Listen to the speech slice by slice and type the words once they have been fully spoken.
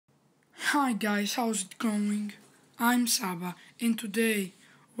Hi guys, how's it going? I'm Saba, and today,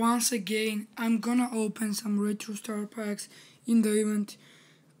 once again, I'm gonna open some retro star packs in the event.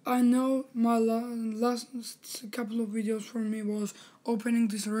 I know my last couple of videos for me was opening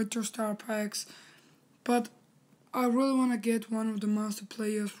these retro star packs, but I really wanna get one of the master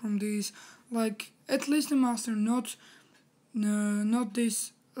players from these, like at least the master, not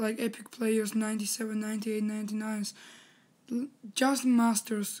this like epic players 97, 98, 99s. Just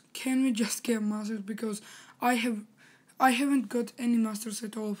masters. Can we just get masters? Because I haven't got any masters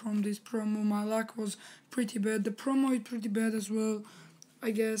at all from this promo. My luck was pretty bad. The promo is pretty bad as well.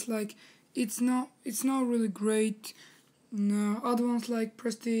 I guess like it's not really great. No, other ones like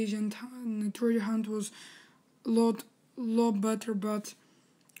Prestige and Treasure Hunt was a lot better, but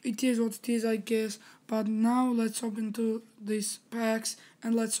it is what it is, I guess. But now let's open to these packs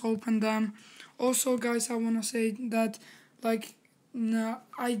and let's open them. Also, guys, I wanna say that like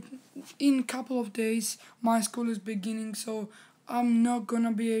I in a couple of days my school is beginning, so I'm not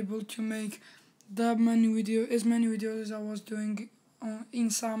gonna be able to make as many videos as I was doing in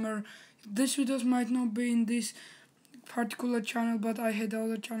summer. These videos might not be in this particular channel, but I had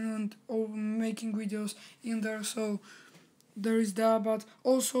other channel and making videos in there, so there is that. But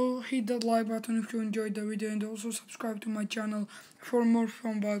also hit that like button if you enjoyed the video, and also subscribe to my channel for more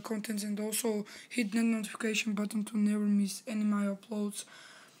fun contents, and also hit the notification button to never miss any of my uploads.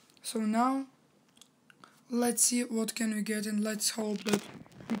 So now let's see what can we get, and let's hope that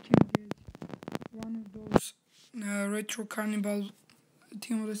we can get one of those retro carnival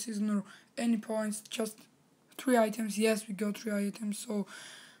team of the season or any points. Just 3 items. Yes, we got 3 items, so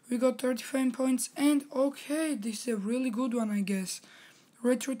we got 35 points, and okay, this is a really good one, I guess.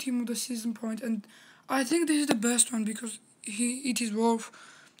 Retro team of the season point, and I think this is the best one because it is worth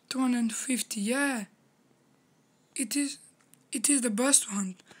 250. Yeah, it is the best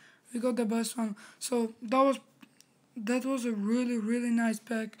one. We got the best one. So that was a really nice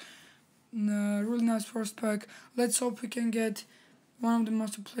pack, really nice first pack. Let's hope we can get one of the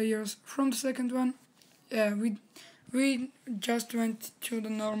master players from the second one. Yeah, we just went to the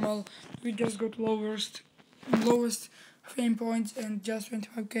normal. We just got lowest fame points and just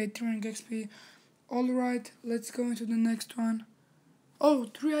 25k 300 XP. Alright, let's go into the next one. Oh,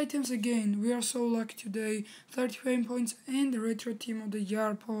 3 items again. We are so lucky today. 30 fame points and the retro team of the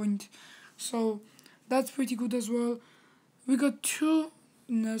year point. So that's pretty good as well. We got 2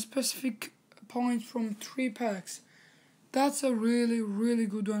 specific points from 3 packs. That's a really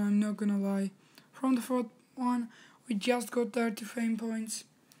good one, I'm not gonna lie. From the fourth one, we just got 30 fame points.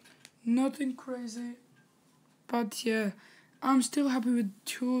 Nothing crazy, but yeah, I'm still happy with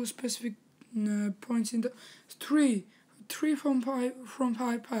 2 specific points in the three from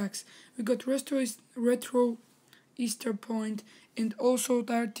 5 packs. We got retro Easter point and also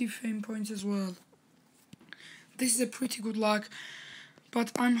 30 fame points as well. This is a pretty good luck,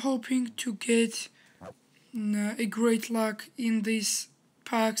 but I'm hoping to get a great luck in these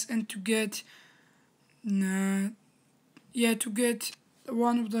packs and to get to get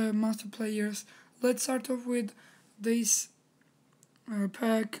one of the master players. Let's start off with this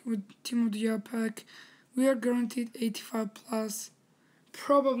pack, with Team of the Year pack. We are guaranteed 85 plus.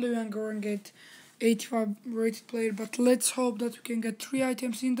 Probably we are going to get 85 rated player, but let's hope that we can get 3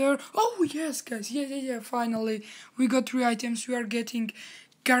 items in there. Oh yes, guys, yeah, finally we got 3 items. We are getting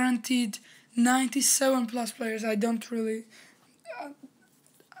guaranteed 97 plus players. I don't really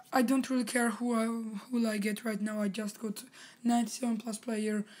care who I get right now. I just got 97 plus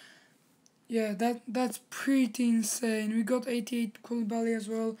player. Yeah, that's pretty insane. We got 88 Koulibaly as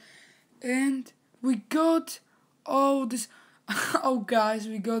well, and we got guys,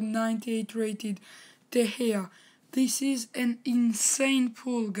 we got 98 rated De Gea. This is an insane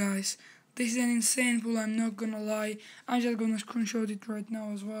pull, guys. This is an insane pull. I'm not gonna lie. I'm just gonna screenshot it right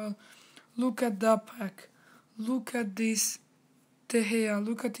now as well. Look at that pack. Look at this De Gea.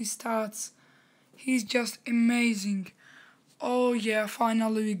 Look at his stats. He's just amazing. Oh yeah,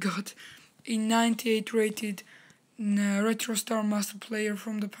 finally we got a 98 rated retro star master player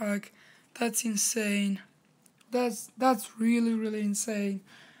from the pack. That's insane. That's really insane.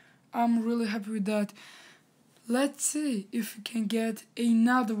 I'm really happy with that. Let's see if we can get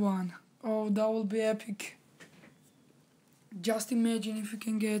another one. Oh, that will be epic. Just imagine if we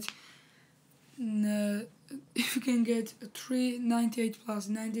can get 3 98 plus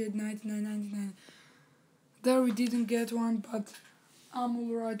 98, 99, 99. There we didn't get one, but I'm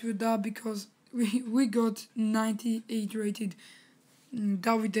alright with that because we got 98 rated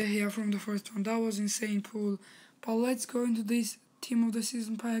David De Gea from the first one. That was insane pull. But let's go into this team of the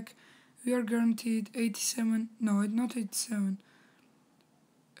season pack. We are guaranteed 87. No, not 87.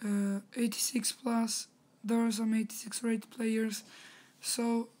 86 plus. There are some 86 rated players.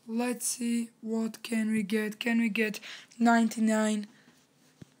 So let's see what can we get. Can we get 99?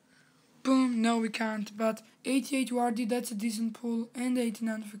 Boom, no we can't, but 88 Wardy, that's a decent pull, and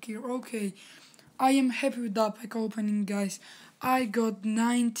 89 Fakir. Okay, I am happy with that pack opening, guys. I got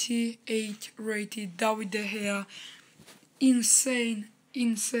 98 rated David De Gea. Insane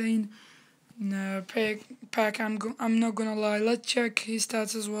pack. I'm not gonna lie. Let's check his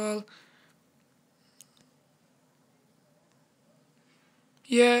stats as well.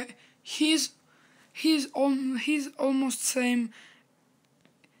 Yeah, he's almost same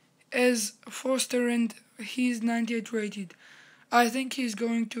as Foster, and he's 98 rated. I think he's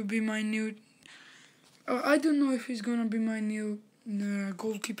going to be my new. I don't know if he's gonna be my new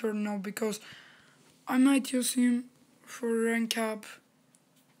goalkeeper now, because I might use him for rank up.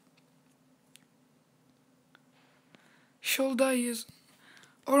 Should I use,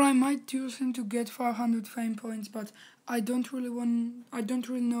 or I might use him to get 500 fame points, but I don't really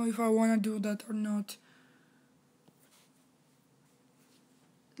know if I wanna do that or not.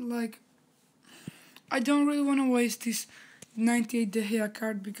 Like, I don't really wanna waste this 98 De Gea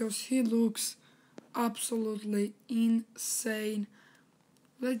card because he looks absolutely insane.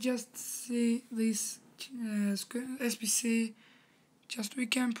 Let's just see this SBC. Just we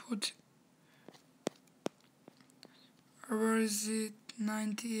can put, where is it?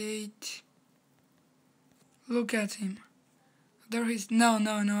 98. Look at him. There is no.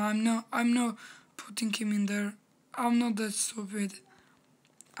 I'm not putting him in there. I'm not that stupid.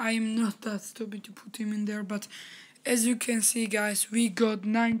 I am not that stupid to put him in there. But as you can see, guys, we got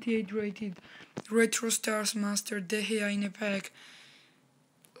 98 rated Retro Stars Master De Gea in a pack.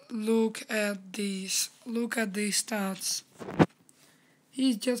 Look at these. Look at these stats.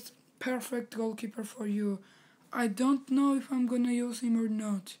 He's just perfect goalkeeper for you. I don't know if I'm gonna use him or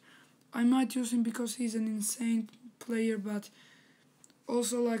not. I might use him because he's an insane player, but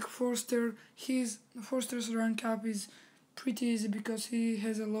also like Forster's rank up is pretty easy because he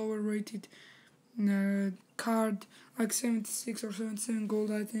has a lower rated card, like 76 or 77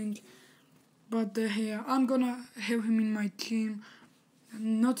 gold, I think. But I'm gonna have him in my team.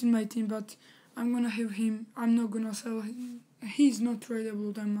 Not in my team, but I'm gonna have him. I'm not gonna sell him. He's not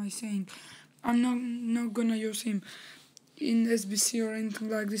tradable, am I saying? I'm not gonna use him in SBC or anything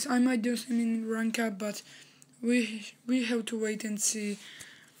like this. I might use him in rank up, but we have to wait and see.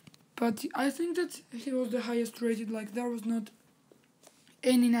 But I think that he was the highest rated. Like, there was not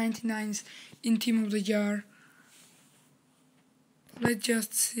any 99s in Team of the Year. Let's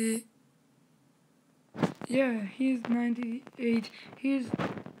just see. Yeah, he's 98. He's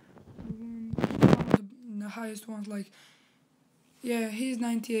one of the highest ones. Like, yeah, he's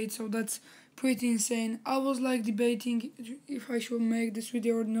 98. So that's pretty insane. I was like debating if I should make this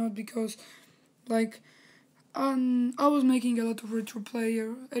video or not, because like I was making a lot of retro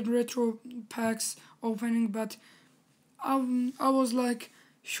packs opening, but I was like,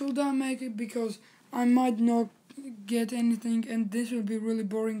 should I make it, because I might not get anything and this will be really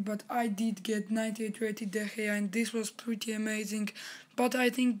boring. But I did get 98 rated De Gea, and this was pretty amazing. But I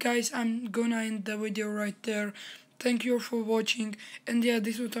think, guys, I'm gonna end the video right there. Thank you for watching, and yeah,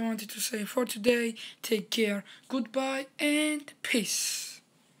 this is what I wanted to say for today. Take care, goodbye, and peace.